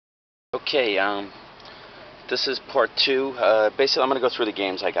Okay, this is part two. Basically, I'm going to go through the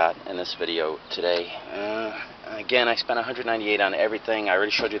games I got in this video today. Again, I spent $198 on everything. I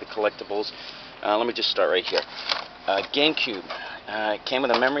already showed you the collectibles. Let me just start right here. GameCube. It came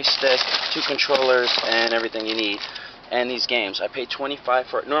with a memory stick, 2 controllers, and everything you need. And these games. I paid $25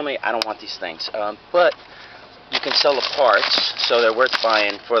 for it. Normally, I don't want these things. But you can sell the parts, so they're worth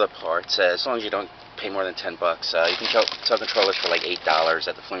buying for the parts, as long as you don't pay more than $10. You can sell controllers for like $8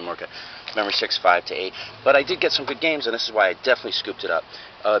 at the Flea Market. Memory sticks $5 to $8. But I did get some good games, and this is why I definitely scooped it up.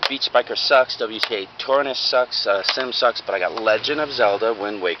 Beach Spiker sucks. WTA Tournament sucks. Sim sucks. But I got Legend of Zelda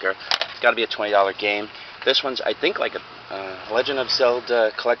Wind Waker. It's got to be a $20 game. This one's, I think, like a Legend of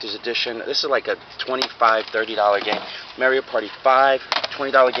Zelda Collector's Edition. This is like a $25, $30 game. Mario Party 5,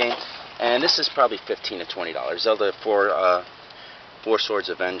 $20 game. And this is probably $15 to $20. Zelda Four Swords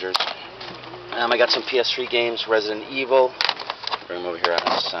Avengers. I got some PS3 games. Resident Evil. Bring them over here.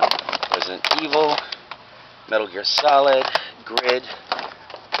 Resident Evil, Metal Gear Solid, Grid,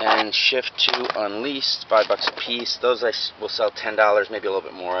 and Shift 2 Unleashed. $5 a piece. Those I will sell $10, maybe a little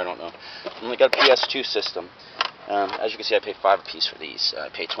bit more. I don't know. I only got a PS2 system. As you can see, I paid $5 a piece for these. I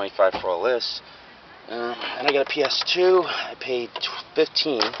paid $25 for all this. And I got a PS2. I paid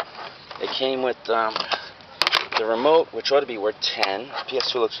 $15. It came with the remote, which ought to be worth $10.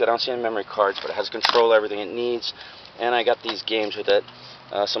 PS2 looks good. I don't see any memory cards, but it has control, everything it needs. And I got these games with it.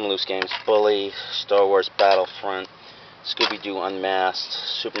 Some loose games. Bully, Star Wars Battlefront, Scooby-Doo Unmasked,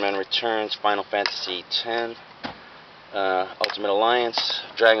 Superman Returns, Final Fantasy X, Ultimate Alliance,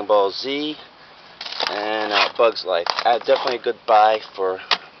 Dragon Ball Z, and Bugs Life. Definitely a good buy for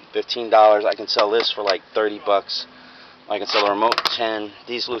 $15. I can sell this for like $30. I can sell the remote $10.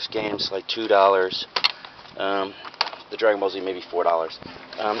 These loose games like $2. The Dragon Ball Z maybe $4.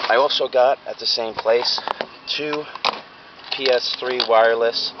 I also got at the same place 2 PS3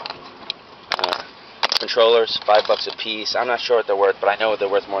 wireless controllers, $5 a piece. I'm not sure what they're worth, but I know they're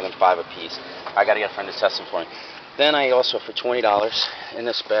worth more than $5 a piece. I gotta get a friend to test them for me. Then I also, for $20 in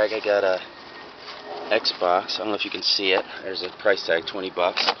this bag, I got a Xbox. I don't know if you can see it. There's a price tag, $20.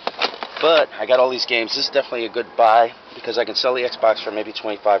 But I got all these games. This is definitely a good buy because I can sell the Xbox for maybe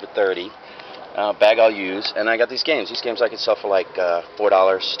 $25 or $30. Bag I'll use, and I got these games. These games I can sell for like $4,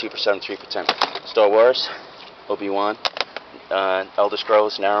 2 for $7, 3 for $10. Star Wars, Obi-Wan, Elder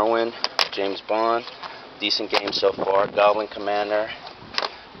Scrolls, Narrowin, James Bond, decent games so far. Goblin Commander,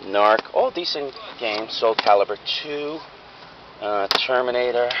 Narc, all decent games. Soul Calibur 2,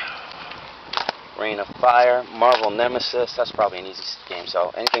 Terminator, Reign of Fire, Marvel Nemesis. That's probably an easy game to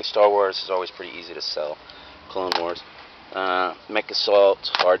sell. Anything Star Wars is always pretty easy to sell. Clone Wars. Mech Assault,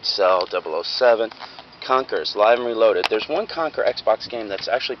 Hard Cell, 007, Conker's Live and Reloaded. There's one Conker Xbox game that's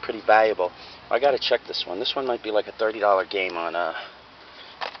actually pretty valuable. I gotta check this one. This one might be like a $30 game on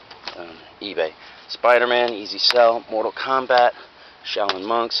eBay. Spider-Man, Easy Sell, Mortal Kombat, Shaolin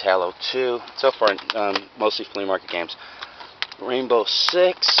Monks, Halo 2. So far, mostly flea market games. Rainbow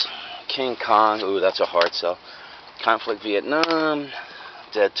Six, King Kong. Ooh, that's a hard sell. Conflict Vietnam,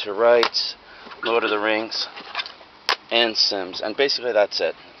 Dead to Rights, Lord of the Rings, and Sims. And basically that's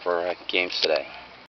it for games today.